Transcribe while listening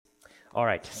All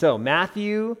right, so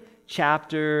Matthew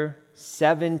chapter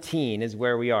 17 is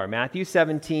where we are. Matthew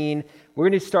 17, we're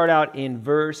going to start out in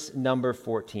verse number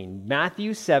 14.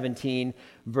 Matthew 17,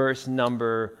 verse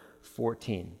number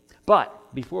 14.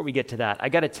 But before we get to that, I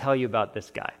got to tell you about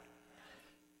this guy.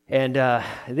 And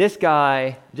this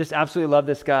guy, just absolutely love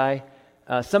this guy.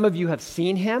 Some of you have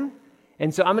seen him.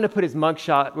 And so I'm going to put his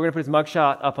mugshot, we're going to put his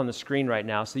mugshot up on the screen right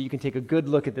now so you can take a good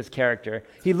look at this character.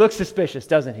 He looks suspicious,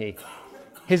 doesn't he?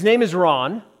 His name is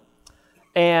Ron,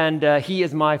 and he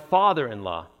is my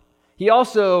father-in-law. He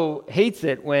also hates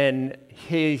it when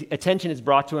his attention is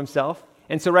brought to himself.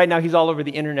 And so right now he's all over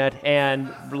the internet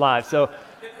and live. So,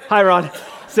 hi, Ron.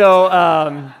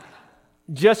 So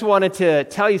just wanted to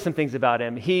tell you some things about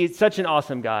him. He's such an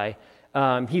awesome guy.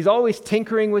 He's always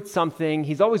tinkering with something.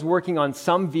 He's always working on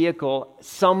some vehicle,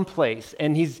 someplace,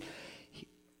 and his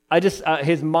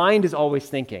mind is always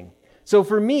thinking. So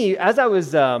for me, as I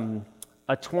was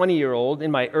a 20-year-old in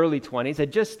my early 20s,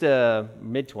 had just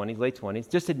mid-20s, late 20s,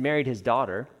 just had married his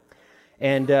daughter,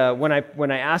 and when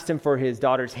I asked him for his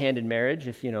daughter's hand in marriage,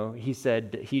 he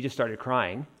said he just started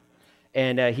crying,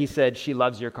 and he said, "She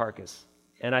loves your carcass,"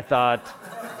 and I thought,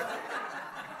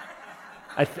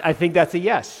 I think that's a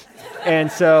yes. And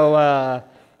so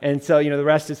the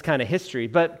rest is kind of history.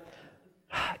 But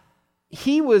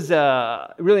he was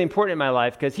really important in my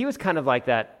life because he was kind of like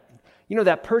that,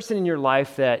 that person in your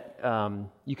life that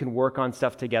you can work on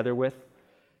stuff together with.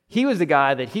 He was the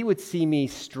guy that he would see me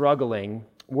struggling,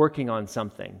 working on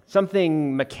something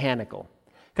mechanical.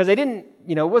 Because I didn't,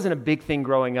 it wasn't a big thing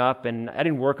growing up, and I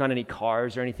didn't work on any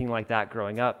cars or anything like that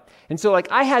growing up. And so,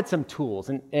 I had some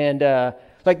tools, and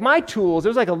my tools,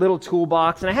 there was a little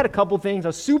toolbox, and I had a couple things. I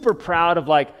was super proud of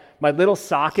my little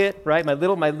socket, right? My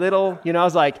little, I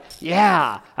was like,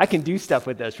 yeah, I can do stuff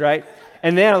with this, right?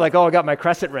 And then I was like, oh, I got my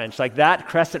crescent wrench. That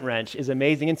crescent wrench is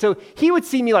amazing. And so he would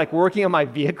see me working on my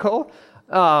vehicle,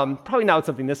 probably not with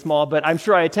something this small, but I'm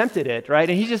sure I attempted it, right?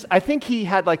 And I think he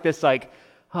had this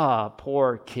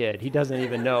poor kid. He doesn't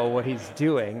even know what he's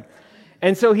doing.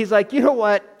 And so he's like, you know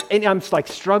what? And I'm just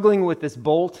struggling with this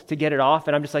bolt to get it off.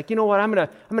 And I'm just like, you know what? I'm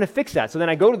gonna fix that. So then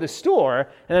I go to the store,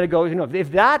 and then I go,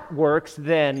 if that works,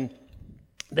 then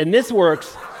this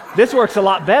works. This works a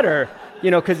lot better,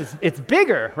 because it's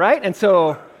bigger, right? And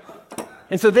so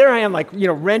there I am,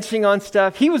 wrenching on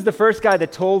stuff. He was the first guy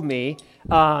that told me.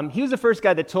 I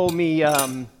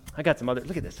got some other.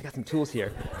 Look at this. I got some tools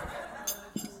here.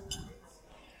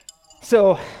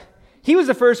 So he was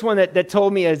the first one that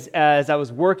told me as I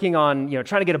was working on,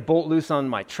 trying to get a bolt loose on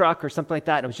my truck or something like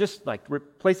that. And I was just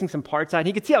replacing some parts out. And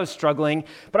he could see I was struggling,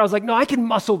 but I was like, no, I can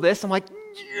muscle this. I'm like,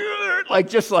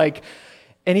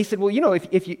 and he said, well,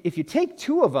 if you take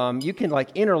two of them, you can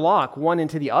interlock one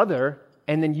into the other,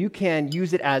 and then you can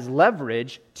use it as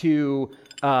leverage to,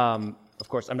 of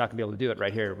course, I'm not gonna be able to do it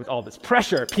right here with all this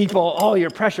pressure, people, all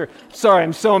your pressure. Sorry,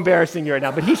 I'm so embarrassing you right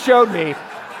now, but he showed me.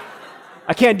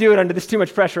 I can't do it under this too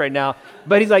much pressure right now.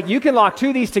 But he's like, you can lock two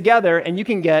of these together and you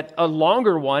can get a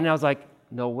longer one. And I was like,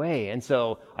 no way. And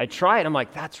so I try it. I'm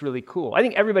like, that's really cool. I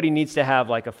think everybody needs to have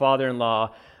a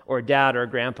father-in-law or a dad or a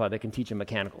grandpa that can teach them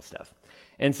mechanical stuff.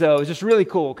 And so it was just really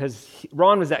cool because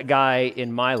Ron was that guy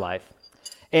in my life.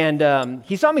 And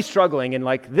he saw me struggling and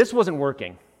this wasn't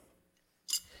working.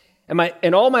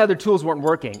 And all my other tools weren't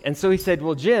working. And so he said,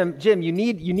 well, Jim, you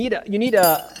need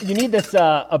this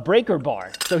a breaker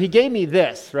bar. So he gave me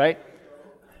this, right?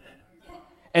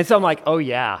 And so I'm like, oh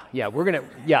yeah,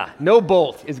 no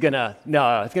bolt it's gonna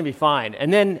be fine.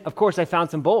 And then of course I found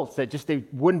some bolts that they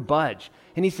wouldn't budge.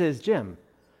 And he says, Jim,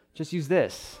 just use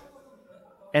this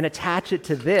and attach it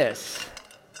to this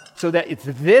so that it's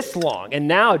this long. And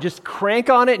now just crank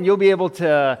on it and you'll be able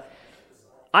to.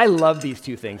 I love these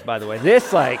two things, by the way.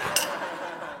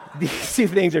 These two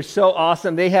things are so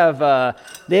awesome. They have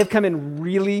come in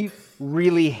really,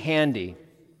 really handy.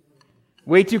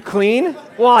 Way too clean?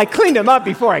 Well, I cleaned them up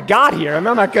before I got here. I'm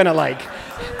not gonna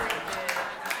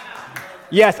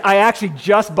Yes, I actually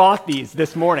just bought these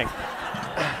this morning.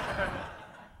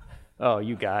 Oh,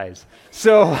 you guys.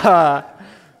 So,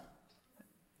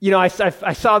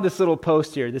 I saw this little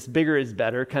post here, this bigger is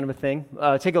better kind of a thing.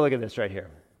 Take a look at this right here.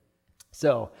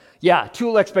 So,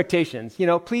 tool expectations.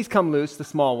 Please come loose, the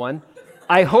small one.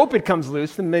 I hope it comes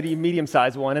loose, the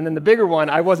medium-sized one. And then the bigger one,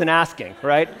 I wasn't asking,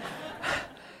 right?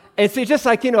 And so just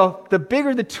the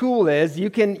bigger the tool is, you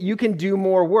can do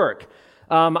more work.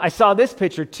 I saw this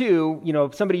picture too,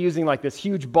 somebody using this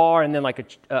huge bar and then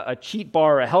a cheat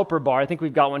bar or a helper bar. I think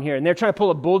we've got one here. And they're trying to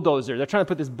pull a bulldozer. They're trying to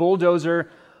put this bulldozer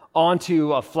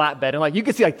onto a flatbed. And you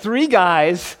can see three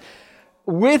guys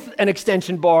with an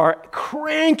extension bar,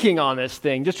 cranking on this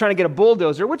thing, just trying to get a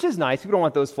bulldozer, which is nice. We don't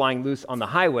want those flying loose on the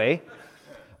highway.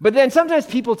 But then sometimes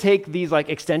people take these like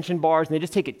extension bars and they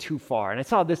just take it too far. And I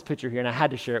saw this picture here and I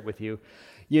had to share it with you.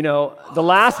 You know, the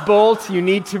last bolt you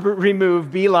need to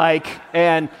remove, be like,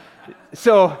 and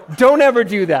so don't ever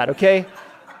do that, okay?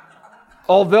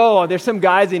 Although there's some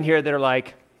guys in here that are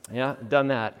like, yeah, I've done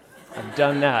that. I've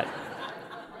done that.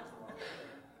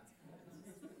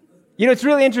 You know, it's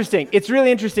really interesting. It's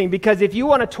really interesting because if you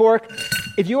want to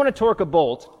torque a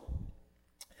bolt,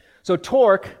 so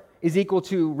torque is equal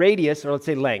to radius, or let's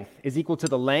say length, is equal to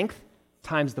the length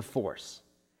times the force.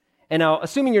 And now,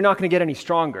 assuming you're not going to get any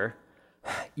stronger,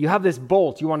 you have this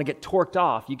bolt you want to get torqued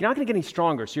off. You're not going to get any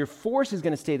stronger, so your force is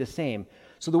going to stay the same.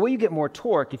 So the way you get more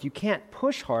torque, if you can't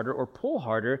push harder or pull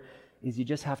harder, is you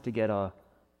just have to get a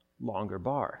longer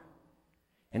bar.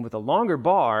 And with a longer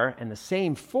bar and the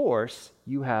same force,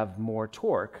 you have more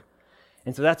torque.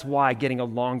 And so that's why getting a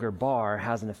longer bar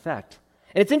has an effect.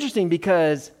 And it's interesting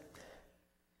because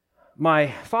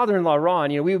my father-in-law, Ron,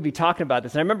 you know, we would be talking about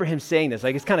this, and I remember him saying this,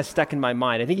 like it's kind of stuck in my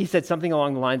mind. I think he said something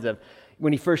along the lines of,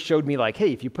 when he first showed me like,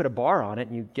 hey, if you put a bar on it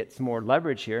and you get some more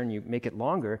leverage here and you make it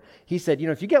longer, he said, you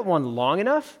know, if you get one long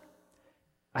enough,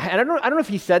 and I don't know if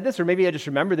he said this or maybe I just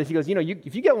remember this, he goes, you know,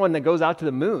 if you get one that goes out to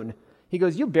the moon, he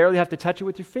goes, you barely have to touch it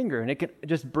with your finger and it can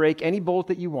just break any bolt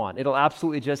that you want. It'll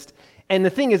absolutely just, and the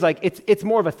thing is like, it's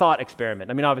more of a thought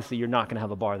experiment. I mean, obviously you're not going to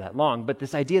have a bar that long, but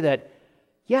this idea that,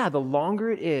 yeah, the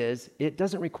longer it is, it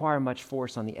doesn't require much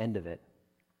force on the end of it.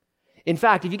 In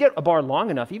fact, if you get a bar long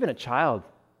enough, even a child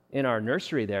in our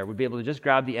nursery there would be able to just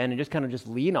grab the end and just kind of just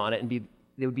lean on it and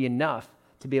it would be enough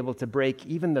to be able to break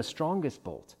even the strongest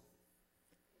bolt.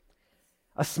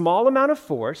 A small amount of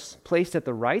force placed at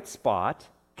the right spot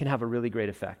can have a really great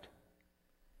effect.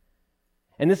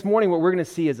 And this morning, what we're going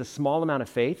to see is a small amount of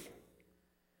faith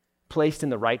placed in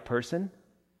the right person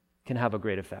can have a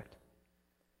great effect.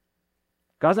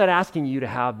 God's not asking you to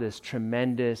have this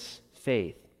tremendous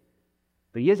faith,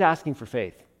 but He is asking for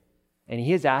faith. And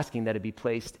He is asking that it be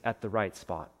placed at the right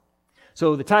spot.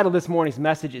 So the title of this morning's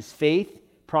message is Faith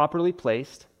Properly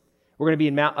Placed. We're going to be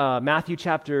in Matthew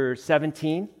chapter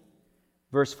 17,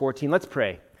 verse 14. Let's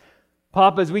pray.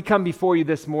 Papa, as we come before you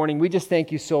this morning, we just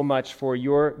thank you so much for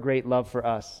your great love for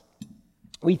us.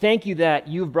 We thank you that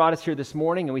you've brought us here this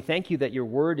morning, and we thank you that your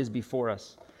word is before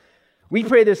us. We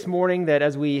pray this morning that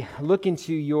as we look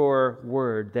into your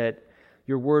word, that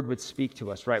your word would speak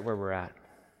to us right where we're at.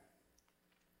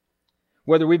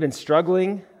 Whether we've been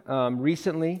struggling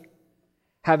recently,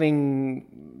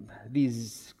 having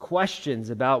these questions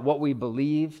about what we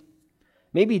believe,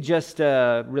 maybe just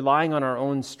relying on our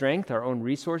own strength, our own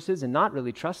resources, and not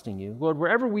really trusting you. Lord,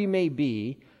 wherever we may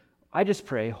be, I just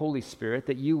pray, Holy Spirit,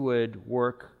 that you would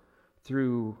work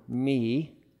through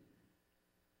me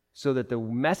so that the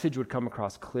message would come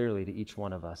across clearly to each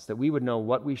one of us, that we would know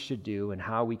what we should do and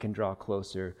how we can draw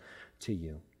closer to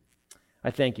you. I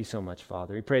thank you so much,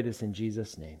 Father. We pray this in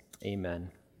Jesus' name.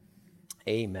 Amen.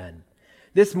 Amen.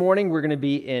 This morning, we're going to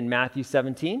be in Matthew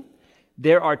 17.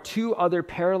 There are two other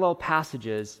parallel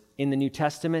passages in the New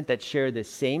Testament that share this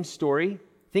same story.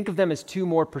 Think of them as two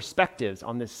more perspectives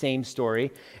on this same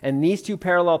story. And these two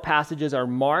parallel passages are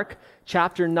Mark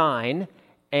chapter 9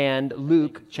 and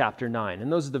Luke chapter 9. And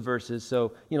those are the verses.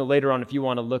 So, later on, if you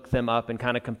want to look them up and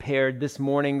kind of compare this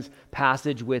morning's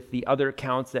passage with the other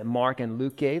accounts that Mark and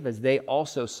Luke gave, as they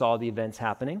also saw the events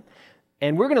happening.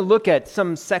 And we're going to look at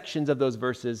some sections of those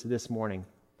verses this morning.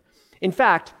 In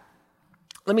fact,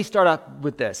 let me start out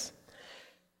with this.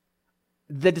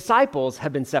 The disciples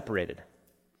have been separated.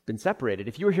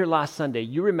 If you were here last Sunday,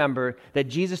 you remember that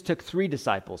Jesus took 3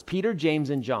 disciples, Peter, James,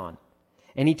 and John.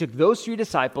 And he took those 3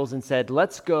 disciples and said,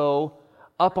 let's go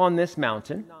up on this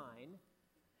mountain.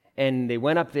 And they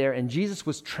went up there, and Jesus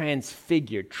was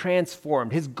transfigured,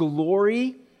 transformed. His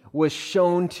glory was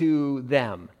shown to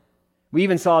them. We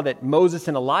even saw that Moses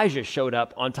and Elijah showed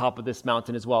up on top of this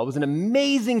mountain as well. It was an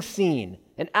amazing scene,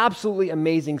 an absolutely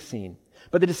amazing scene.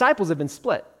 But the disciples have been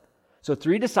split. So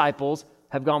 3 disciples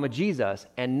have gone with Jesus,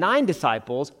 and 9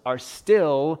 disciples are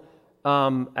still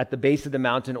at the base of the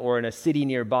mountain or in a city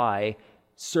nearby,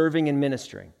 serving and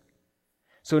ministering.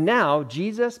 So now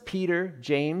Jesus, Peter,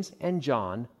 James, and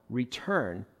John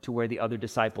return to where the other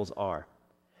disciples are.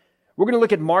 We're going to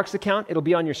look at Mark's account. It'll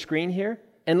be on your screen here.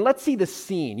 And let's see the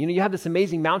scene. You have this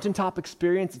amazing mountaintop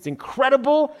experience. It's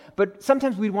incredible, but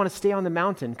sometimes we want to stay on the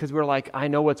mountain because we're like, I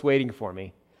know what's waiting for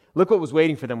me. Look what was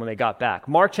waiting for them when they got back.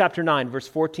 Mark chapter 9, verse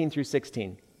 14 through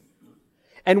 16.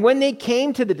 And when they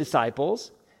came to the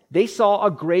disciples, they saw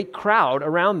a great crowd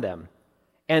around them,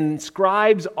 and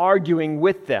scribes arguing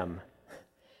with them.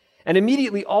 And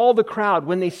immediately all the crowd,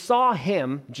 when they saw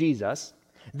him, Jesus,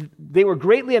 they were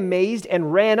greatly amazed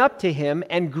and ran up to him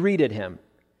and greeted him.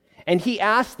 And he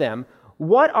asked them,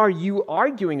 "What are you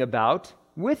arguing about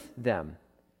with them?"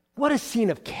 What a scene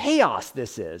of chaos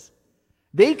this is.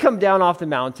 They come down off the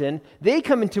mountain, they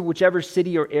come into whichever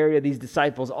city or area these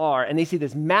disciples are, and they see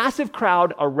this massive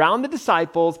crowd around the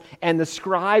disciples and the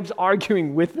scribes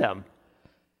arguing with them.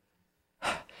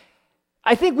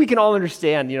 I think we can all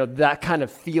understand, that kind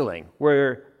of feeling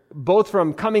where both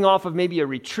from coming off of maybe a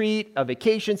retreat, a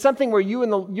vacation, something where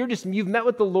you've met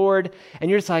with the Lord and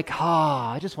you're just like,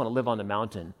 I just want to live on the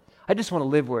mountain. I just want to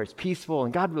live where it's peaceful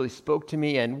and God really spoke to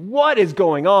me, and what is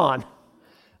going on?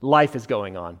 Life is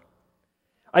going on.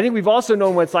 I think we've also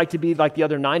known what it's like to be like the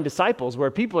other 9 disciples,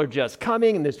 where people are just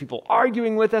coming and there's people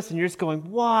arguing with us and you're just going,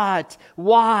 what?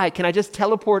 Why? Can I just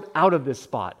teleport out of this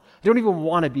spot? I don't even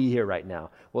want to be here right now.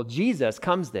 Well, Jesus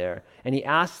comes there and he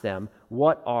asks them,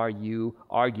 what are you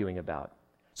arguing about?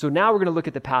 So now we're going to look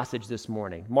at the passage this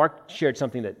morning. Mark shared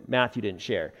something that Matthew didn't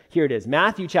share. Here it is,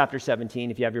 Matthew chapter 17,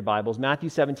 if you have your Bibles, Matthew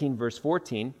 17, verse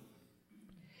 14.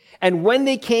 And when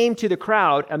they came to the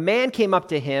crowd, a man came up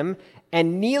to him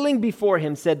and kneeling before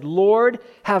him said, "Lord,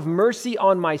 have mercy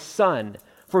on my son,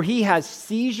 for he has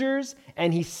seizures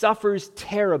and he suffers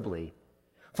terribly.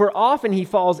 For often he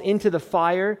falls into the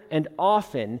fire and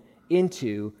often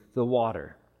into the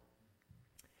water."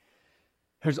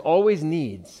 There's always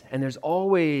needs, and there's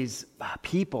always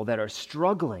people that are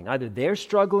struggling. Either they're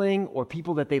struggling or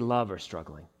people that they love are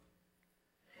struggling.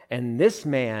 And this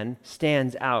man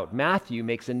stands out. Matthew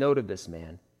makes a note of this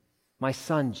man. My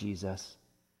son, Jesus.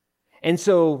 And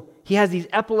so he has these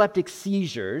epileptic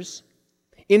seizures.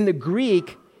 In the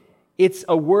Greek, it's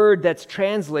a word that's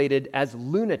translated as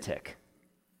lunatic.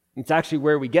 It's actually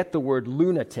where we get the word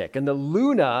lunatic. And the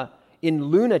luna in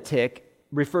lunatic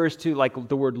refers to, like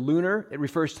the word lunar, it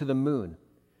refers to the moon.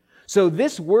 So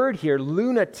this word here,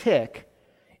 lunatic,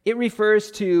 it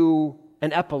refers to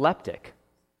an epileptic.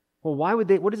 Well,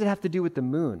 what does it have to do with the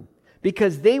moon?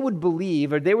 Because they would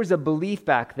believe, or there was a belief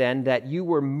back then, that you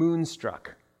were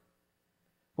moonstruck.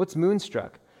 What's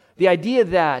moonstruck? The idea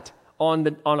that on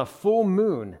a full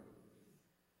moon,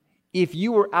 if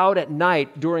you were out at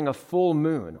night during a full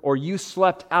moon, or you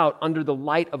slept out under the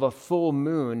light of a full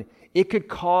moon, it could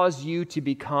cause you to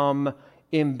become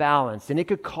imbalanced, and it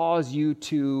could cause you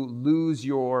to lose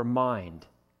your mind.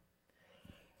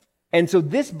 And so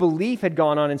this belief had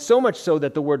gone on, and so much so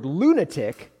that the word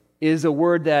lunatic is a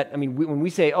word that, when we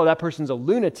say, that person's a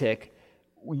lunatic,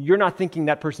 you're not thinking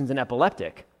that person's an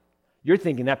epileptic. You're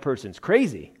thinking that person's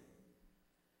crazy.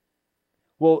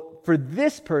 Well, for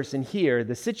this person here,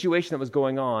 the situation that was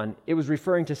going on, it was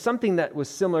referring to something that was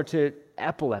similar to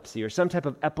epilepsy or some type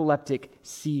of epileptic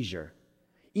seizure.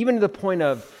 Even to the point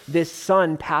of this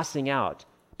son passing out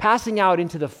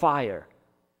into the fire,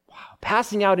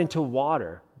 passing out into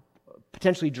water,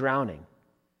 potentially drowning.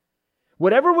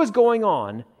 Whatever was going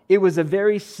on, it was a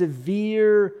very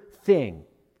severe thing.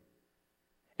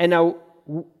 And now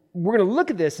we're going to look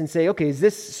at this and say, okay, is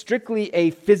this strictly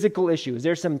a physical issue? Is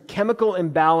there some chemical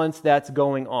imbalance that's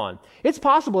going on? It's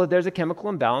possible that there's a chemical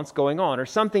imbalance going on, or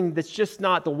something that's just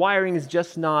not, the wiring is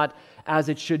just not as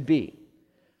it should be.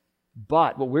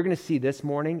 But what we're going to see this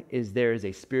morning is there is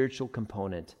a spiritual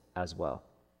component as well.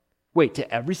 Wait, to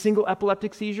every single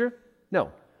epileptic seizure?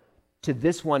 No, to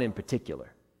this one in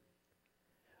particular.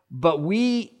 But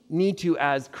we need to,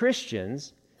 as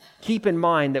Christians, keep in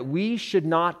mind that we should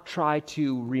not try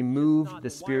to remove the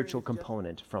spiritual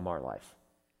component from our life.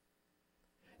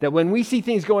 That when we see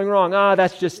things going wrong,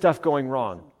 that's just stuff going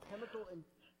wrong.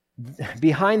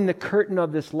 Behind the curtain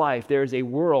of this life, there is a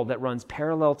world that runs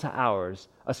parallel to ours,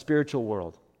 a spiritual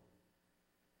world.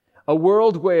 A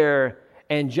world where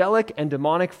angelic and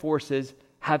demonic forces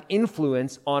have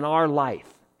influence on our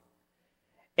life.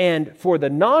 And for the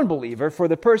non-believer, for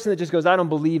the person that just goes, I don't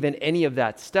believe in any of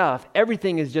that stuff,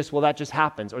 everything is just, that just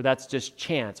happens, or that's just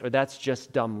chance, or that's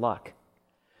just dumb luck.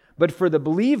 But for the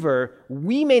believer,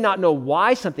 we may not know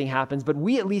why something happens, but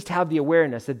we at least have the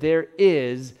awareness that there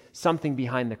is something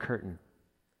behind the curtain.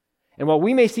 And while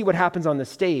we may see what happens on the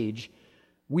stage,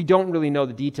 we don't really know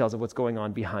the details of what's going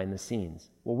on behind the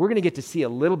scenes. Well, we're going to get to see a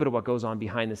little bit of what goes on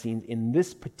behind the scenes in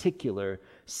this particular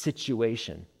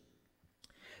situation.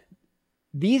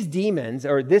 These demons,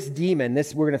 or this demon,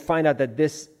 we're going to find out that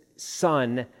this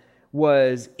son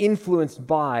was influenced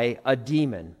by a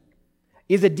demon.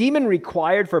 Is a demon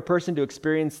required for a person to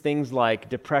experience things like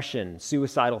depression,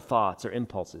 suicidal thoughts, or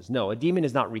impulses? No, a demon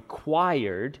is not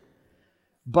required,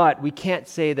 but we can't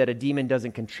say that a demon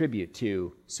doesn't contribute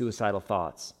to suicidal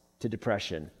thoughts, to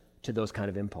depression, to those kind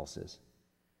of impulses.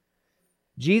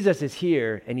 Jesus is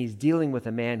here, and he's dealing with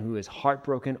a man who is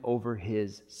heartbroken over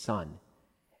his son.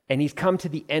 And he's come to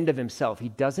the end of himself. He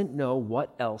doesn't know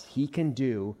what else he can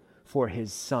do for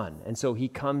his son. And so he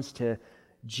comes to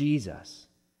Jesus.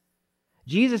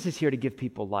 Jesus is here to give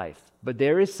people life, but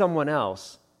there is someone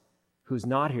else who's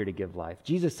not here to give life.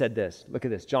 Jesus said this. Look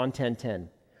at this, John 10:10.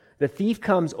 The thief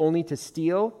comes only to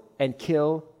steal and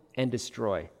kill and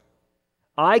destroy.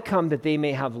 I come that they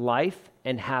may have life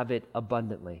and have it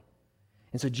abundantly.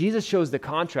 And so Jesus shows the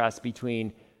contrast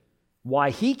between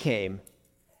why he came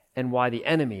and why the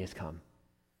enemy has come.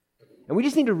 And we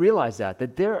just need to realize that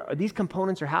these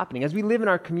components are happening. As we live in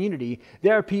our community,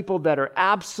 there are people that are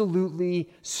absolutely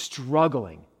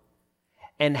struggling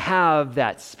and have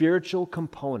that spiritual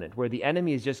component where the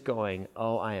enemy is just going,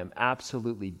 oh, I am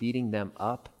absolutely beating them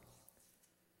up.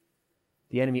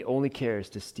 The enemy only cares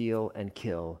to steal and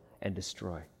kill and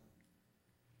destroy.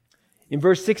 In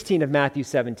verse 16 of Matthew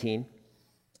 17,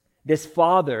 this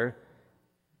father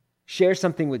shares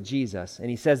something with Jesus,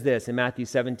 and he says this in Matthew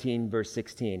 17, verse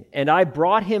 16, and I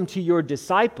brought him to your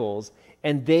disciples,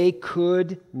 and they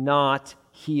could not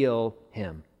heal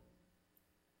him.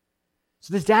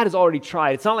 So this dad has already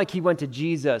tried. It's not like he went to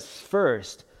Jesus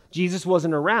first. Jesus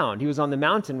wasn't around. He was on the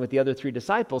mountain with the other three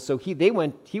disciples, so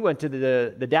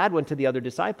the dad went to the other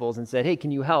disciples and said, hey,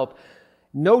 can you help?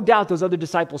 No doubt those other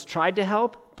disciples tried to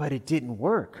help, but it didn't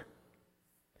work.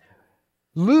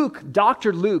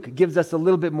 Dr. Luke gives us a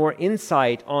little bit more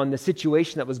insight on the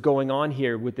situation that was going on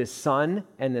here with this son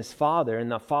and this father and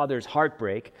the father's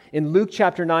heartbreak. In Luke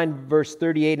chapter 9, verse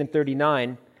 38 and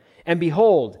 39, and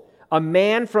behold, a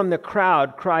man from the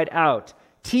crowd cried out,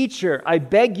 Teacher, I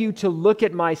beg you to look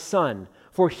at my son,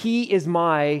 for he is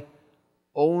my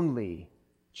only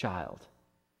child.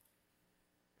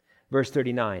 Verse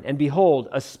 39, and behold,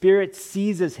 a spirit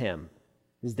seizes him.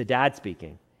 This is the dad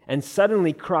speaking. And he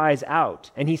suddenly cries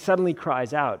out.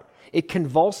 It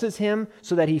convulses him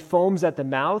so that he foams at the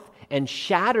mouth and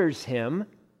shatters him,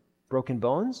 broken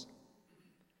bones,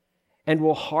 and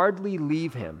will hardly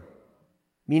leave him,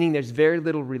 meaning there's very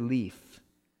little relief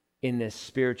in this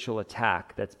spiritual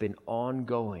attack that's been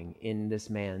ongoing in this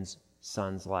man's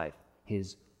son's life,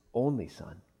 his only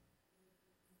son.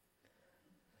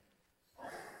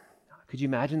 Could you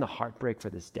imagine the heartbreak for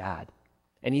this dad?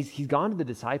 And he's gone to the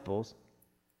disciples,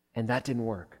 and that didn't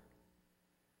work.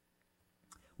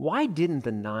 Why didn't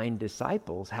the 9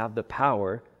 disciples have the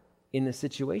power in the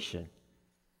situation?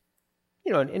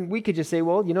 And we could just say,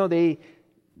 well, they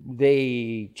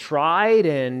tried,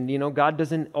 and God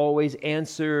doesn't always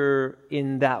answer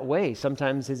in that way.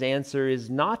 Sometimes his answer is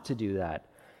not to do that.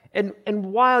 And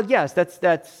while, yes,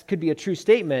 that's could be a true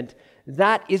statement,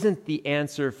 that isn't the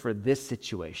answer for this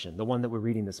situation, the one that we're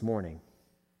reading this morning.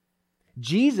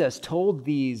 Jesus told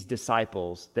these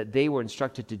disciples that they were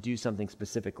instructed to do something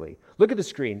specifically. Look at the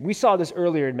screen. We saw this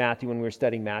earlier in Matthew when we were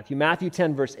studying Matthew. Matthew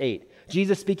 10, verse 8.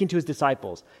 Jesus speaking to his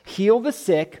disciples. Heal the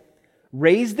sick,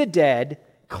 raise the dead,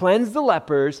 cleanse the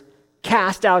lepers,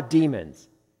 cast out demons.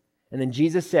 And then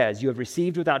Jesus says, you have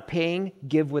received without paying,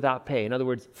 give without pay. In other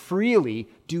words, freely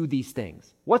do these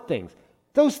things. What things?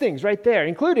 Those things right there,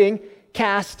 including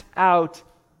cast out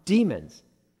demons.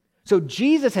 So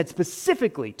Jesus had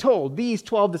specifically told these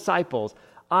 12 disciples,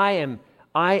 I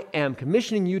am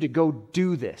commissioning you to go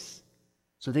do this.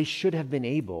 So they should have been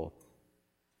able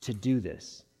to do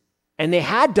this. And they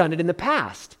had done it in the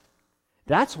past.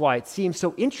 That's why it seems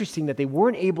so interesting that they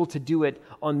weren't able to do it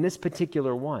on this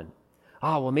particular one.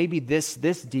 Well, maybe this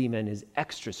demon is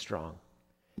extra strong.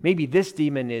 Maybe this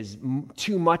demon is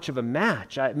too much of a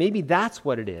match. Maybe that's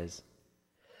what it is.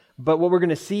 But what we're going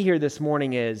to see here this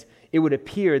morning is it would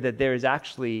appear that there is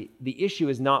actually, the issue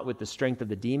is not with the strength of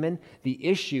the demon. The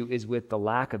issue is with the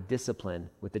lack of discipline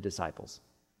with the disciples.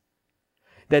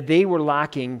 That they were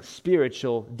lacking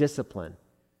spiritual discipline.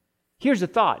 Here's a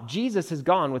thought. Jesus has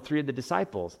gone with 3 of the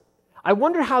disciples. I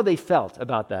wonder how they felt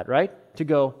about that, right? To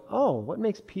go, what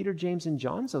makes Peter, James, and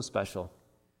John so special?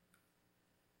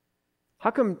 How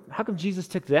come Jesus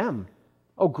took them?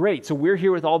 Oh, great. So we're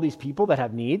here with all these people that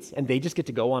have needs, and they just get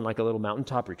to go on like a little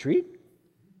mountaintop retreat?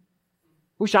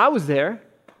 Wish I was there.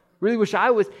 Really wish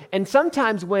I was. And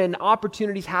sometimes when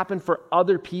opportunities happen for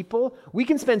other people, we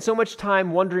can spend so much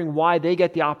time wondering why they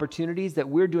get the opportunities that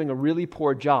we're doing a really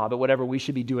poor job at whatever we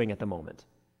should be doing at the moment.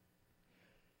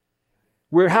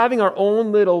 We're having our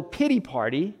own little pity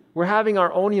party. We're having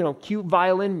our own, cute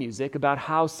violin music about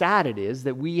how sad it is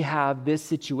that we have this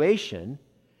situation.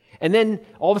 And then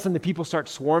all of a sudden the people start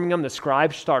swarming them, the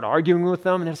scribes start arguing with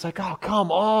them, and it's like, oh,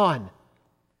 come on.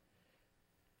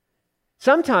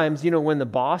 Sometimes, when the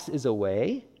boss is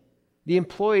away, the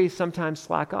employees sometimes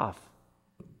slack off.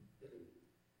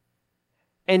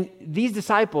 And these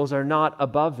disciples are not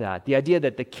above that. The idea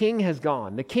that the king has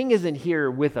gone. The king isn't here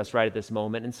with us right at this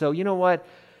moment. And so, you know what?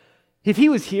 If he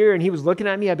was here and he was looking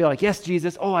at me, I'd be like, yes,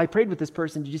 Jesus. Oh, I prayed with this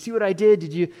person. Did you see what I did?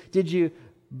 Did you?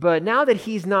 But now that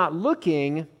he's not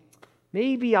looking,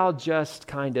 maybe I'll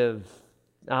just wait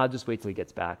till he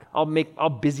gets back. I'll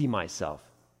busy myself.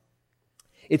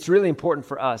 It's really important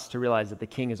for us to realize that the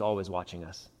king is always watching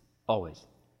us. Always.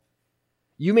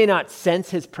 You may not sense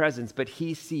his presence, but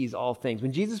he sees all things.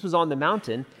 When Jesus was on the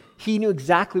mountain, he knew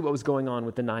exactly what was going on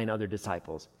with the 9 other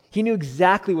disciples. He knew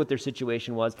exactly what their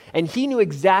situation was, and he knew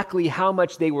exactly how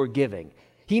much they were giving.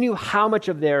 He knew how much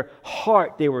of their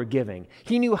heart they were giving.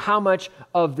 He knew how much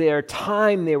of their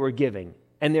time they were giving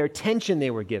and their attention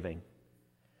they were giving.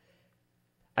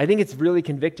 I think it's really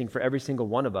convicting for every single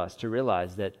one of us to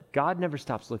realize that God never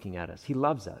stops looking at us. He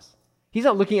loves us. He's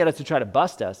not looking at us to try to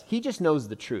bust us. He just knows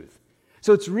the truth.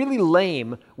 So it's really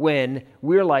lame when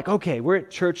we're like, okay, we're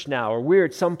at church now, or we're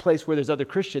at some place where there's other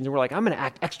Christians, and we're like, I'm going to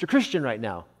act extra Christian right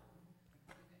now.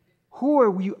 Who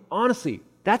are we? Honestly,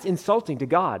 that's insulting to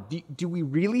God. Do we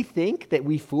really think that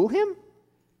we fool him?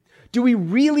 Do we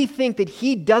really think that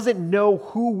he doesn't know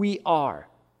who we are?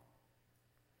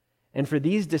 And for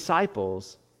these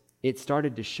disciples, it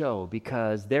started to show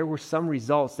because there were some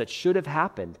results that should have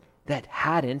happened that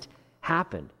hadn't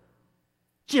happened.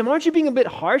 Jim, aren't you being a bit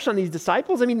harsh on these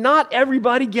disciples? I mean, not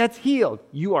everybody gets healed.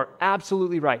 You are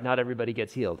absolutely right. Not everybody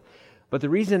gets healed. But the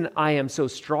reason I am so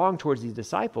strong towards these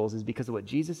disciples is because of what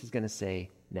Jesus is going to say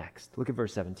next. Look at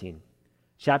verse 17.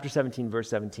 Chapter 17, verse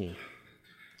 17.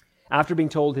 After being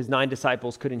told his 9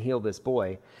 disciples couldn't heal this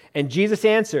boy, and Jesus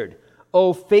answered,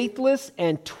 O faithless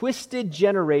and twisted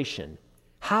generation,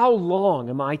 how long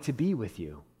am I to be with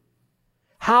you?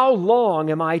 How long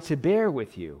am I to bear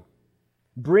with you?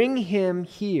 Bring him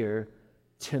here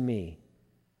to me.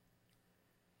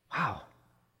 Wow.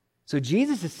 So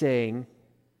Jesus is saying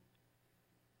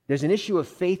there's an issue of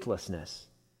faithlessness,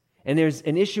 and there's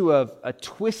an issue of a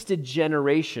twisted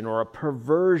generation or a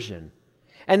perversion.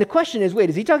 And the question is, wait,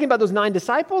 is he talking about those 9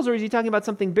 disciples, or is he talking about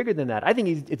something bigger than that? I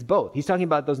think it's both. He's talking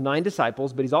about those 9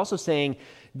 disciples, but he's also saying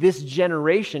this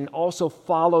generation also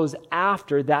follows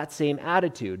after that same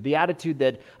attitude, the attitude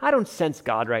that I don't sense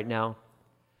God right now.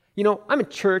 You know, I'm in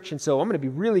church, and so I'm going to be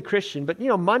really Christian, but,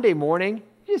 Monday morning,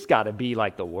 you just got to be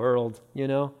like the world,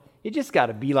 You just got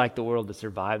to be like the world to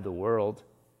survive the world.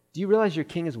 Do you realize your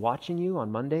king is watching you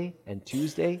on Monday and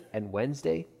Tuesday and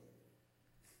Wednesday?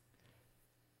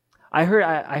 I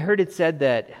heard it said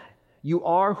that you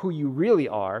are who you really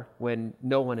are when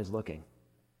no one is looking.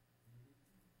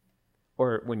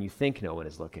 Or when you think no one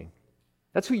is looking.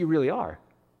 That's who you really are.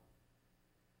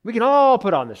 We can all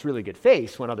put on this really good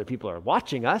face when other people are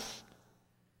watching us.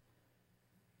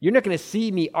 You're not going to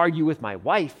see me argue with my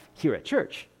wife here at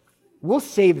church. We'll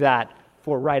save that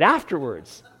for right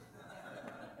afterwards.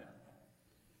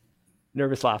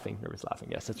 Nervous laughing.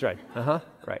 Yes, that's right.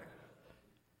 Right.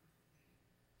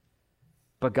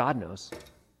 But God knows.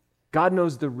 God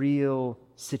knows the real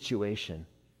situation.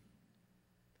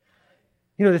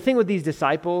 The thing with these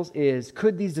disciples is,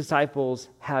 could these disciples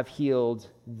have healed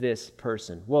this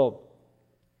person? Well,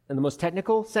 in the most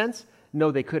technical sense,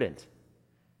 no, they couldn't.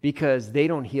 Because they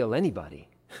don't heal anybody.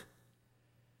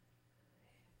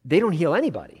 They don't heal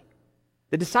anybody.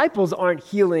 The disciples aren't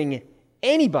healing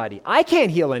anybody. I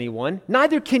can't heal anyone,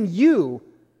 neither can you,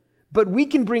 but we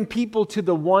can bring people to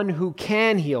the one who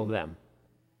can heal them.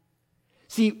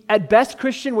 See, at best,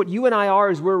 Christian, what you and I are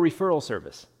is we're a referral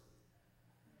service.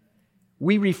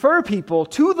 We refer people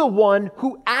to the one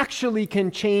who actually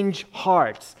can change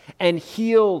hearts and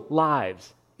heal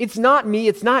lives. It's not me,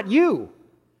 it's not you.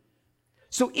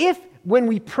 So if when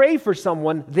we pray for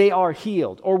someone, they are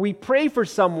healed, or we pray for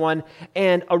someone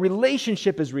and a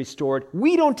relationship is restored,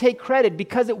 we don't take credit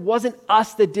because it wasn't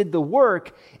us that did the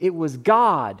work, it was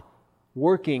God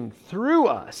working through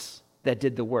us that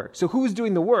did the work. So who's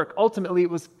doing the work? Ultimately, it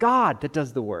was God that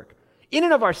does the work. In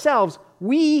and of ourselves,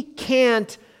 we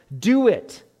can't do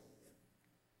it.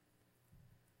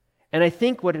 And I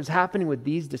think what is happening with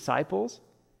these disciples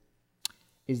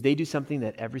is they do something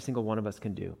that every single one of us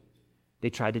can do. They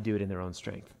try to do it in their own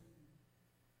strength.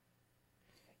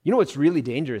 You know what's really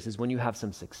dangerous is when you have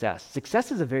some success.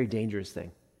 Success is a very dangerous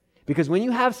thing. Because when you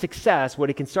have success,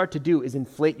 what it can start to do is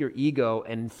inflate your ego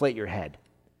and inflate your head.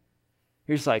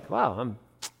 You're just like, wow, I'm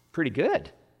pretty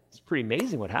good. It's pretty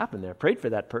amazing what happened there. I prayed for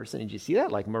that person. Did you see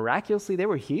that? Like miraculously, they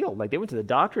were healed. Like they went to the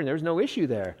doctor and there was no issue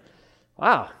there.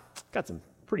 Wow, got some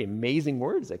pretty amazing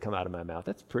words that come out of my mouth.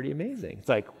 That's pretty amazing. It's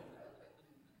like,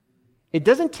 it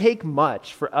doesn't take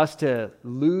much for us to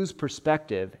lose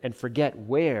perspective and forget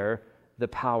where the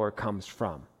power comes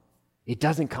from. It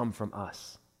doesn't come from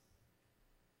us.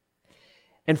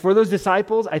 And for those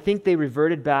disciples, I think they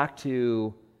reverted back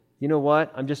to, you know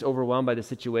what? I'm just overwhelmed by the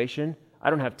situation. I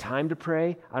don't have time to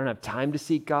pray. I don't have time to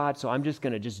seek God, so I'm just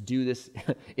going to just do this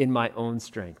in my own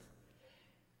strength.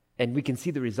 And we can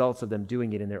see the results of them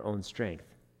doing it in their own strength.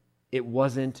 It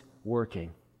wasn't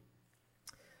working.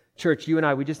 Church, you and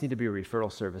I, we just need to be a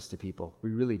referral service to people.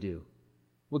 We really do.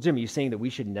 Well, Jim, are you saying that we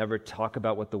should never talk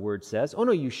about what the Word says? Oh,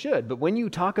 no, you should. But when you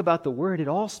talk about the Word, it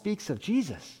all speaks of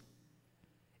Jesus.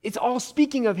 It's all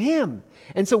speaking of Him.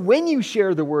 And so when you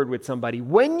share the Word with somebody,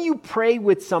 when you pray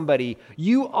with somebody,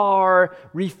 you are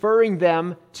referring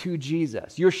them to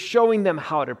Jesus. You're showing them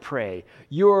how to pray.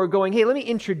 You're going, hey, let me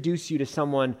introduce you to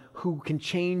someone who can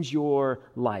change your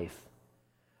life.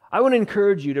 I want to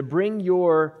encourage you to bring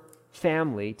your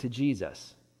family to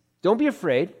Jesus. Don't be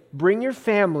afraid. Bring your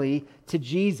family to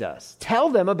Jesus. Tell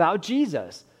them about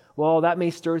Jesus. Well, that may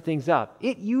stir things up.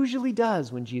 It usually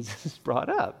does when Jesus is brought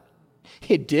up.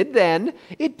 It did then,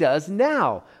 it does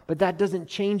now. But that doesn't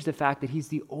change the fact that He's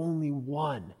the only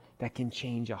one that can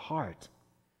change a heart.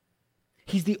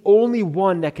 He's the only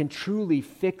one that can truly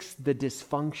fix the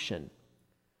dysfunction.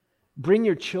 Bring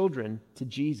your children to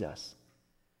Jesus.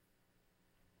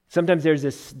 Sometimes there's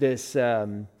this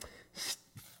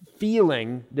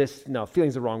feeling,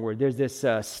 feeling's the wrong word. There's this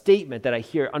statement that I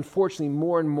hear, unfortunately,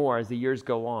 more and more as the years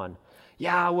go on.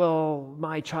 Yeah, well,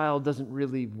 my child doesn't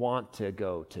really want to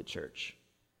go to church.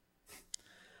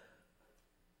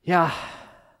 Yeah,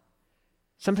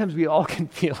 sometimes we all can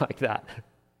feel like that.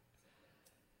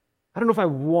 I don't know if I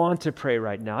want to pray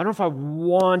right now. I don't know if I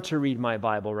want to read my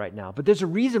Bible right now. But there's a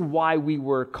reason why we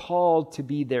were called to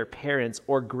be their parents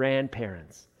or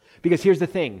grandparents. Because here's the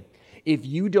thing. If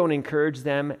you don't encourage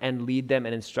them and lead them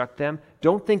and instruct them,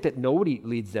 don't think that nobody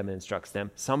leads them and instructs them.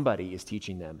 Somebody is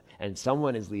teaching them, and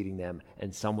someone is leading them,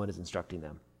 and someone is instructing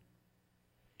them.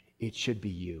 It should be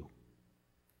you.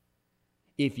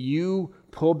 If you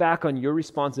pull back on your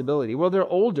responsibility, well, they're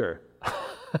older.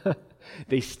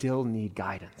 They still need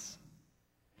guidance.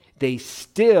 They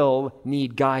still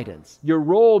need guidance. Your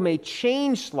role may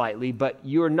change slightly, but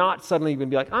you're not suddenly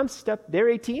going to be like, they're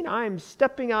 18, I'm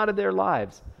stepping out of their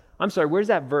lives. I'm sorry, where's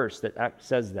that verse that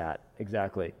says that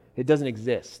exactly? It doesn't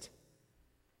exist.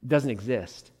 It doesn't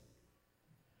exist.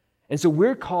 And so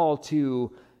we're called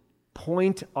to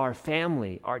point our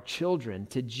family, our children,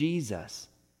 to Jesus.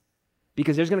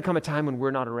 Because there's going to come a time when we're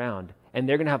not around, and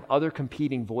they're going to have other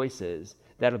competing voices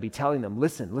that'll be telling them,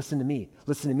 listen to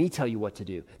me tell you what to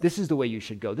do. This is the way you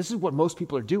should go. This is what most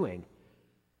people are doing.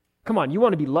 Come on, you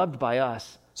want to be loved by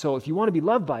us. So if you want to be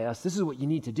loved by us, this is what you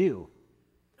need to do.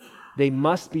 They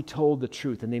must be told the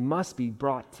truth, and they must be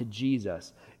brought to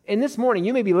Jesus. And this morning,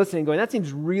 you may be listening going, that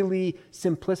seems really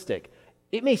simplistic.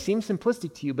 It may seem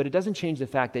simplistic to you, but it doesn't change the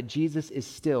fact that Jesus is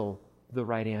still the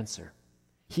right answer.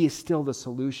 He is still the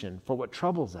solution for what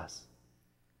troubles us.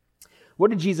 What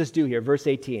did Jesus do here? Verse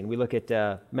 18, we look at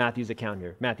Matthew's account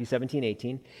here. Matthew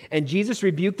 17:18. And Jesus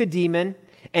rebuked the demon,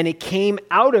 and it came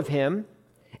out of him,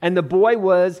 and the boy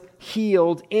was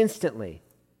healed instantly.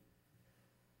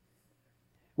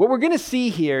 What we're going to see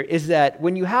here is that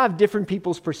when you have different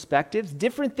people's perspectives,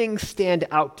 different things stand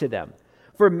out to them.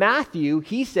 For Matthew,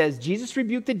 he says Jesus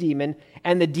rebuked the demon,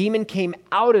 and the demon came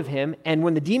out of him, and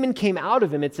when the demon came out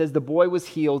of him, it says the boy was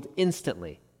healed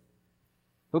instantly.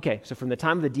 Okay, so from the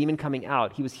time of the demon coming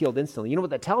out, he was healed instantly. You know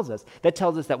what that tells us? That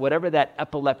tells us that whatever that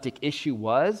epileptic issue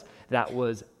was, that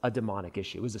was a demonic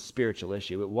issue. It was a spiritual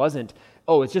issue. It wasn't,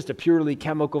 it's just a purely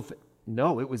chemical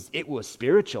No, it was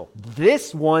spiritual.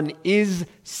 This one is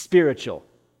spiritual.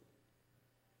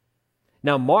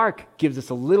 Now, Mark gives us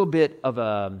a little bit of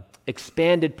an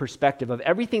expanded perspective of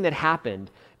everything that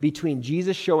happened between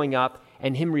Jesus showing up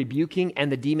and him rebuking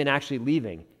and the demon actually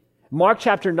leaving. Mark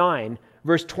chapter 9,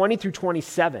 verse 20 through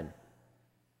 27.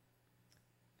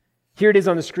 Here it is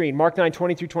on the screen, Mark 9,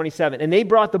 20 through 27. And they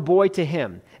brought the boy to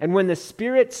him. And when the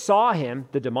spirit saw him,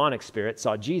 the demonic spirit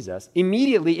saw Jesus,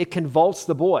 immediately it convulsed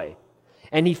the boy.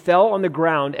 And he fell on the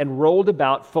ground and rolled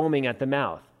about, foaming at the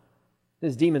mouth.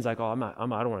 This demon's like, I'm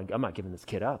not giving this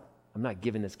kid up. I'm not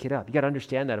giving this kid up. You got to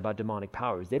understand that about demonic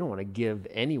powers. They don't want to give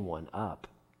anyone up.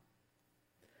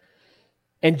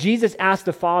 And Jesus asked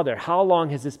the father, how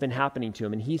long has this been happening to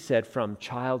him? And he said, from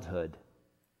childhood.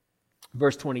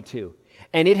 Verse 22.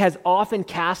 And it has often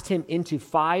cast him into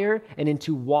fire and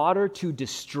into water to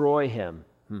destroy him.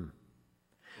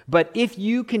 But if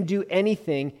you can do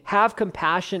anything, have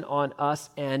compassion on us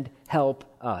and help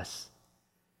us.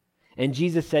 And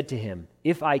Jesus said to him,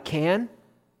 if I can,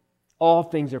 all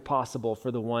things are possible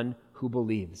for the one who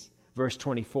believes. Verse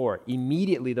 24,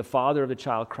 immediately the father of the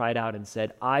child cried out and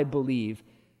said, I believe,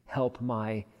 help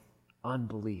my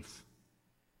Unbelief.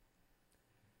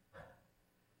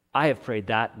 I have prayed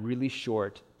that really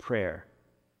short prayer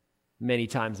many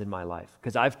times in my life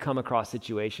because I've come across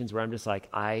situations where I'm just like,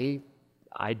 I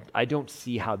don't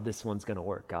see how this one's going to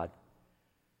work, God.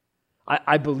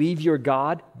 I believe you're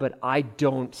God, but I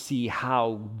don't see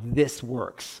how this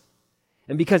works.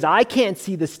 And because I can't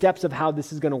see the steps of how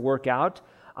this is going to work out,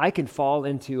 I can fall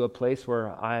into a place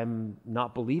where I'm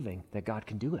not believing that God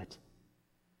can do it.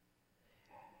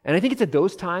 And I think it's at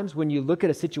those times when you look at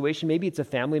a situation, maybe it's a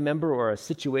family member or a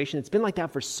situation, it's been like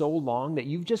that for so long that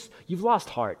you've lost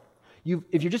heart.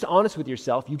 If you're just honest with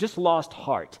yourself, you've just lost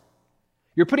heart.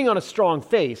 You're putting on a strong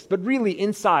face, but really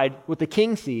inside what the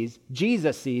King sees,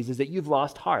 Jesus sees, is that you've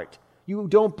lost heart. You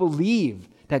don't believe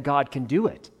that God can do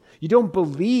it. You don't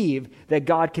believe that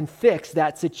God can fix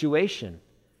that situation.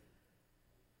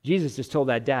 Jesus just told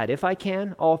that dad, if I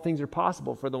can, all things are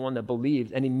possible for the one that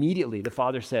believes. And immediately the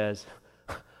father says,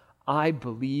 I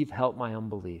believe, help my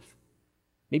unbelief.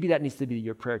 Maybe that needs to be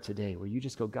your prayer today, where you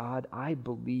just go, God, I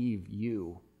believe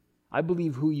you. I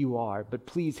believe who you are, but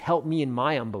please help me in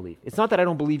my unbelief. It's not that I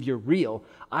don't believe you're real.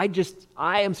 I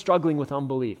am struggling with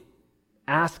unbelief.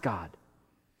 Ask God.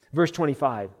 Verse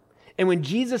 25, and when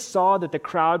Jesus saw that the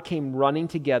crowd came running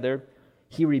together,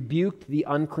 he rebuked the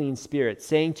unclean spirit,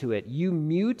 saying to it, you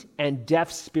mute and deaf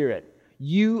spirit,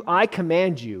 I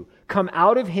command you, come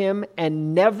out of him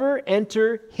and never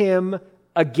enter him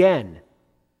again.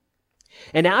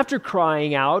 And after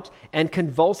crying out and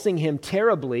convulsing him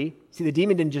terribly, see, the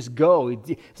demon didn't just go.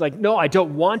 It's like, no, I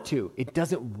don't want to. It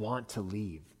doesn't want to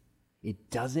leave. It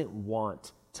doesn't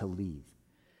want to leave.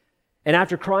 And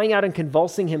after crying out and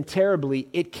convulsing him terribly,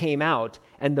 it came out,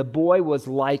 and the boy was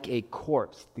like a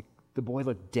corpse. The boy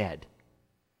looked dead.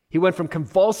 He went from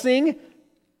convulsing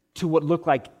to what looked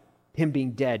like him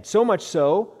being dead. So much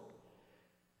so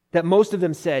that most of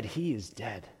them said, he is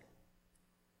dead.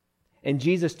 And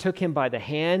Jesus took him by the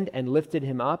hand and lifted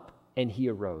him up, and he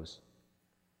arose.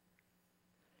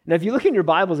 Now, if you look in your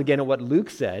Bibles again at what Luke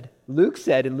said in Luke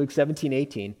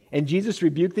 17:18, and Jesus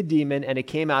rebuked the demon, and it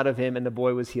came out of him, and the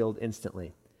boy was healed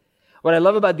instantly. What I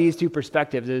love about these two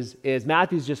perspectives is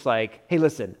Matthew's just like, hey,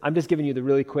 listen, I'm just giving you the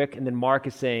really quick, and then Mark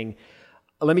is saying,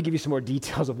 let me give you some more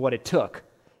details of what it took.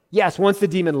 Yes, once the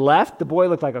demon left, the boy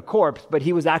looked like a corpse, but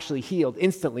he was actually healed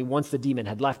instantly once the demon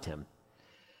had left him.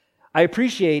 I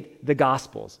appreciate the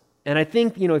Gospels. And I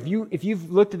think, if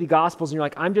you've looked at the Gospels and you're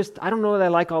like, I don't know that I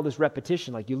like all this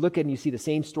repetition. Like you look at it and you see the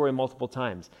same story multiple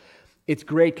times. It's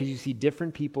great because you see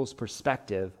different people's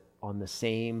perspective on the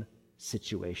same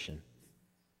situation.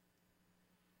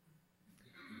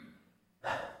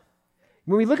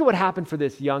 When we look at what happened for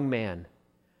this young man,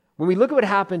 when we look at what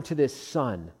happened to this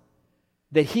son,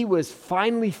 that he was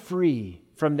finally free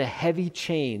from the heavy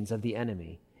chains of the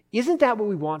enemy. Isn't that what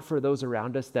we want for those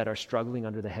around us that are struggling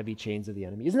under the heavy chains of the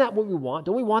enemy? Isn't that what we want?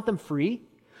 Don't we want them free?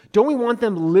 Don't we want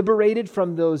them liberated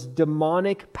from those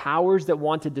demonic powers that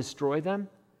want to destroy them?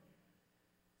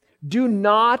 Do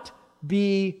not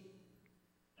be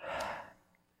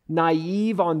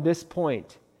naive on this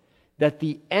point that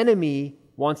the enemy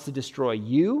wants to destroy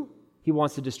you. He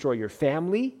wants to destroy your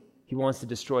family. He wants to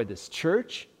destroy this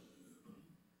church.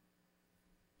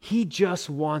 He just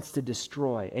wants to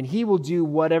destroy, and he will do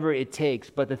whatever it takes.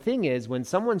 But the thing is, when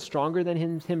someone stronger than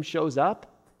him shows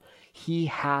up, he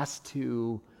has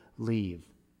to leave.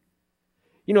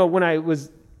 When I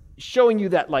was showing you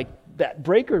that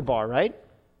breaker bar, right?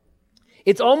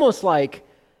 It's almost like,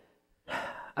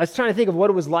 I was trying to think of what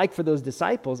it was like for those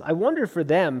disciples. I wonder for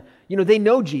them, they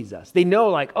know Jesus. They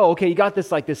know okay, you got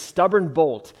this stubborn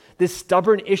bolt, this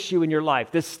stubborn issue in your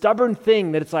life, this stubborn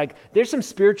thing that it's like, there's some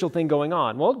spiritual thing going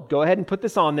on. Well, go ahead and put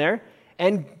this on there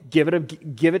and give it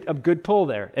a good pull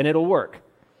there and it'll work.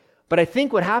 But I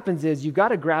think what happens is you've got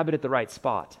to grab it at the right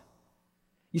spot.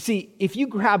 You see, if you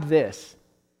grab this,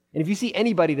 and if you see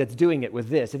anybody that's doing it with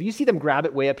this, if you see them grab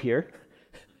it way up here,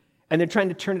 and they're trying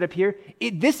to turn it up here,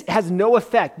 this has no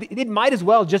effect. It might as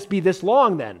well just be this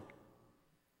long then.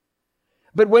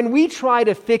 But when we try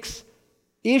to fix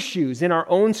issues in our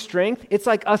own strength, it's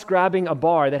like us grabbing a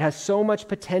bar that has so much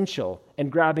potential and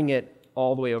grabbing it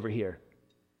all the way over here.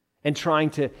 And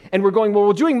we're going, well,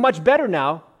 we're doing much better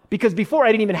now because before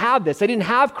I didn't even have this. I didn't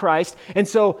have Christ. And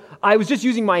so I was just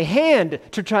using my hand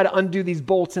to try to undo these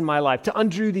bolts in my life, to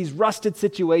undo these rusted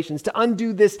situations, to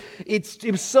undo this. It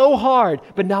was so hard,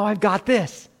 but now I've got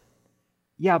this.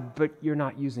 Yeah, but you're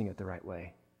not using it the right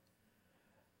way.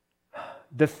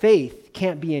 The faith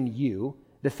can't be in you.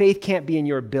 The faith can't be in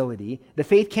your ability. The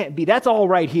faith can't be, that's all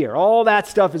right here. All that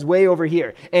stuff is way over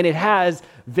here. And it has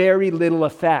very little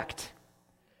effect.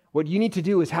 What you need to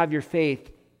do is have your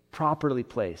faith properly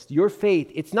placed. Your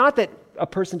faith, it's not that a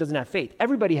person doesn't have faith.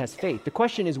 Everybody has faith. The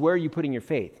question is, where are you putting your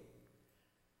faith?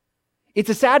 It's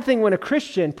a sad thing when a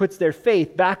Christian puts their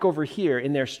faith back over here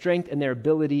in their strength and their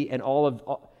ability and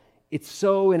it's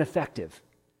so ineffective.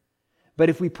 But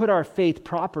if we put our faith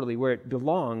properly where it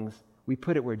belongs, we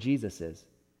put it where Jesus is.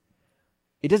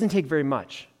 It doesn't take very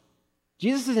much.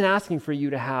 Jesus isn't asking for you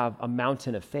to have a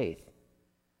mountain of faith.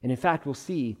 And in fact, we'll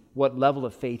see what level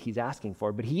of faith he's asking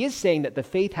for. But he is saying that the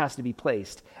faith has to be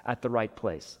placed at the right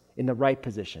place, in the right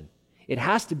position. It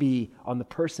has to be on the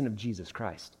person of Jesus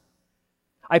Christ.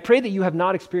 I pray that you have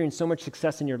not experienced so much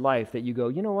success in your life that you go,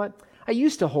 you know what? I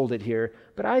used to hold it here,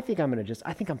 but I think I'm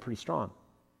pretty strong.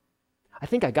 I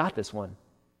think I got this one.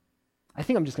 I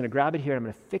think I'm just going to grab it here. I'm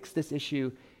going to fix this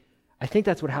issue. I think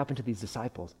that's what happened to these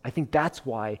disciples. I think that's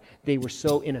why they were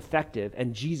so ineffective,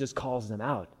 and Jesus calls them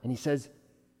out. And he says,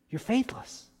 you're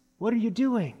faithless. What are you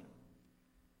doing?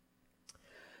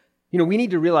 You know, we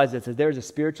need to realize this, that there's a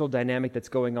spiritual dynamic that's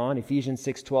going on. Ephesians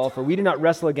 6:12, for we do not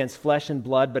wrestle against flesh and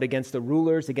blood, but against the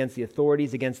rulers, against the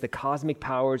authorities, against the cosmic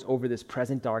powers over this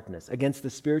present darkness, against the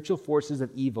spiritual forces of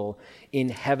evil in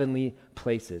heavenly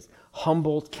places.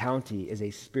 Humboldt County is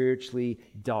a spiritually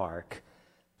dark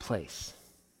place.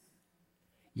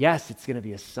 Yes, it's going to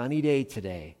be a sunny day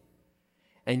today.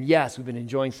 And yes, we've been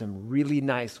enjoying some really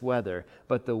nice weather,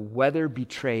 but the weather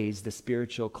betrays the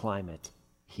spiritual climate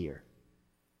here.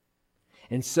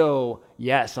 And so,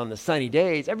 yes, on the sunny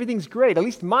days, everything's great. At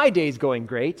least my day's going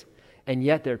great. And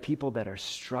yet there are people that are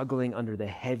struggling under the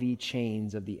heavy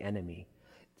chains of the enemy.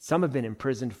 Some have been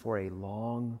imprisoned for a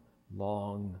long,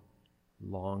 long,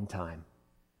 long time.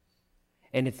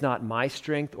 And it's not my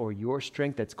strength or your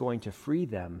strength that's going to free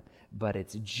them, but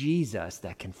it's Jesus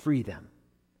that can free them.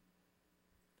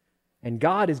 And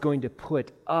God is going to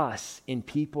put us in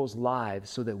people's lives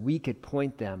so that we could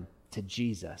point them to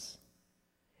Jesus.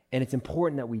 And it's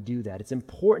important that we do that. It's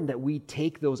important that we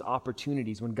take those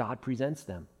opportunities when God presents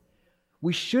them.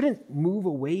 We shouldn't move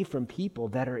away from people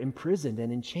that are imprisoned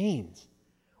and in chains.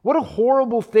 What a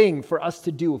horrible thing for us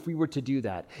to do if we were to do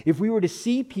that. If we were to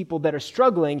see people that are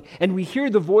struggling and we hear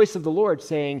the voice of the Lord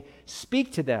saying,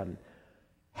 speak to them,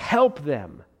 help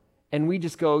them, and we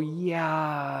just go,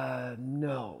 yeah,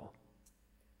 no.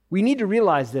 We need to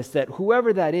realize this, that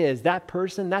whoever that is, that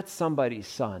person, that's somebody's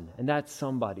son, and that's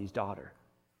somebody's daughter.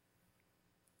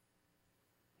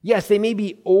 Yes, they may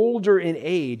be older in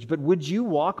age, but would you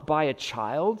walk by a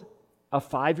child, a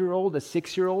 5-year-old, a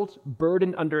 6-year-old,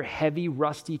 burdened under heavy,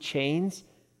 rusty chains?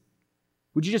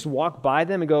 Would you just walk by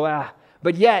them and go,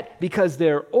 But yet, because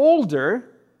they're older,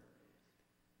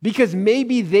 because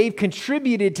maybe they've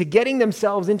contributed to getting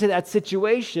themselves into that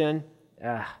situation,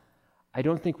 I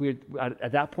don't think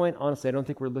at that point, honestly, I don't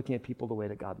think we're looking at people the way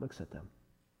that God looks at them.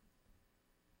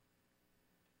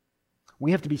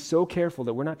 We have to be so careful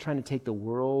that we're not trying to take the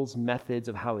world's methods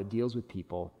of how it deals with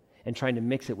people and trying to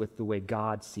mix it with the way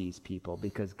God sees people,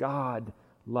 because God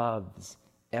loves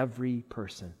every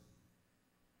person,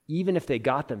 even if they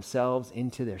got themselves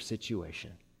into their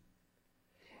situation.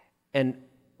 And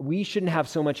we shouldn't have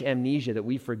so much amnesia that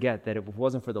we forget that if it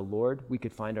wasn't for the Lord, we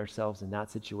could find ourselves in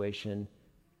that situation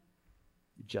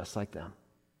just like them.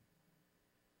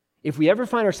 If we ever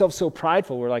find ourselves so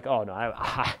prideful, we're like, oh no,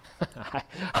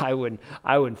 I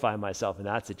wouldn't find myself in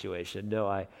that situation. No,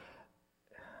 I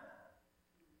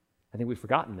think we've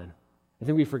forgotten then. I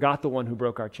think we forgot the one who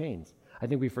broke our chains. I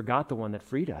think we forgot the one that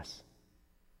freed us.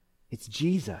 It's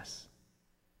Jesus.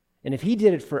 And if he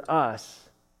did it for us,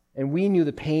 and we knew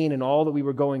the pain and all that we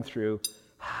were going through,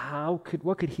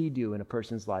 what could he do in a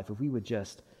person's life if we would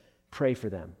just pray for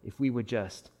them? If we would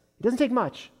just, it doesn't take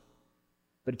much,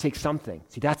 but it takes something.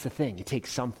 See, that's the thing. It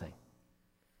takes something.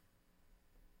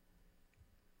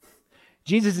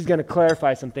 Jesus is going to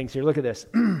clarify some things here. Look at this.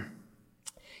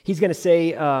 He's going to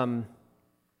say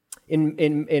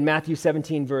in Matthew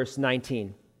 17, verse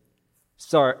 19.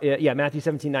 Matthew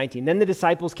 17, 19. Then the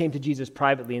disciples came to Jesus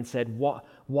privately and said,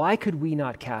 why could we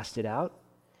not cast it out?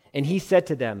 And he said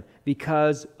to them,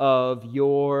 because of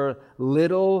your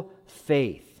little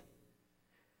faith.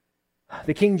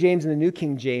 The King James and the New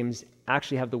King James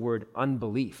actually have the word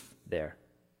unbelief there.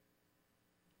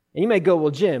 And you might go,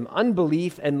 well, Jim,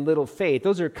 unbelief and little faith,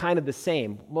 those are kind of the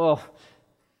same. Well,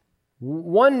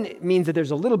 one means that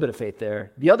there's a little bit of faith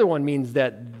there. The other one means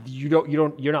that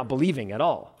you're not believing at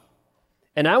all.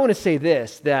 And I want to say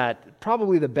this, that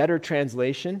probably the better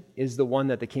translation is the one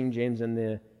that the King James and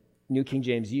the New King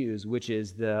James use, which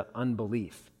is the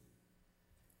unbelief.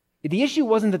 The issue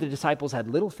wasn't that the disciples had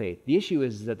little faith. The issue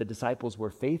is that the disciples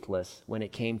were faithless when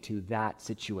it came to that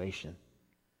situation.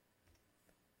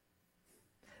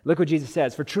 Look what Jesus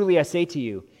says, for truly I say to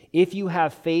you, If you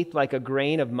have faith like a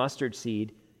grain of mustard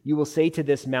seed, you will say to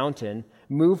this mountain,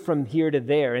 move from here to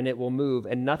there, and it will move,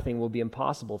 and nothing will be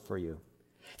impossible for you.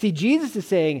 See, Jesus is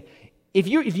saying, if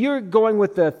you're going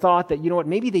with the thought that, you know what,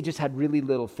 maybe they just had really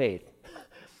little faith,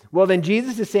 well, then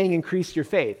Jesus is saying increase your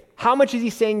faith. How much is he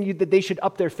saying that they should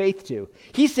up their faith to?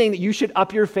 He's saying that you should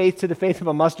up your faith to the faith of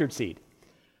a mustard seed.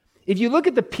 If you look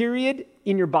at the period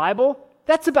in your Bible,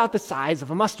 that's about the size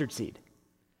of a mustard seed.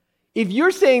 If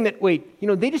you're saying that, wait,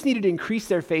 they just needed to increase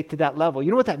their faith to that level,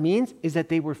 you know what that means? Is that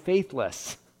they were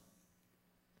faithless.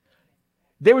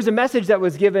 There was a message that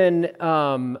was given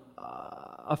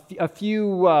a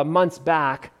few months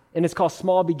back, and it's called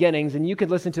Small Beginnings, and you can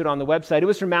listen to it on the website. It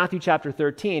was from Matthew chapter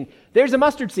 13. There's a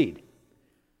mustard seed.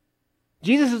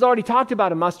 Jesus has already talked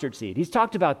about a mustard seed. He's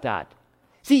talked about that.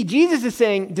 See, Jesus is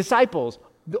saying, disciples,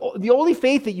 the only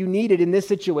faith that you needed in this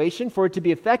situation for it to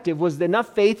be effective was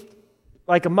enough faith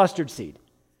like a mustard seed.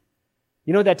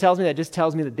 You know what that tells me? That just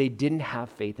tells me that they didn't have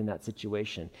faith in that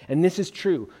situation. And this is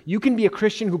true. You can be a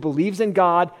Christian who believes in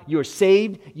God, you're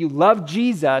saved, you love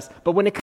Jesus, but when it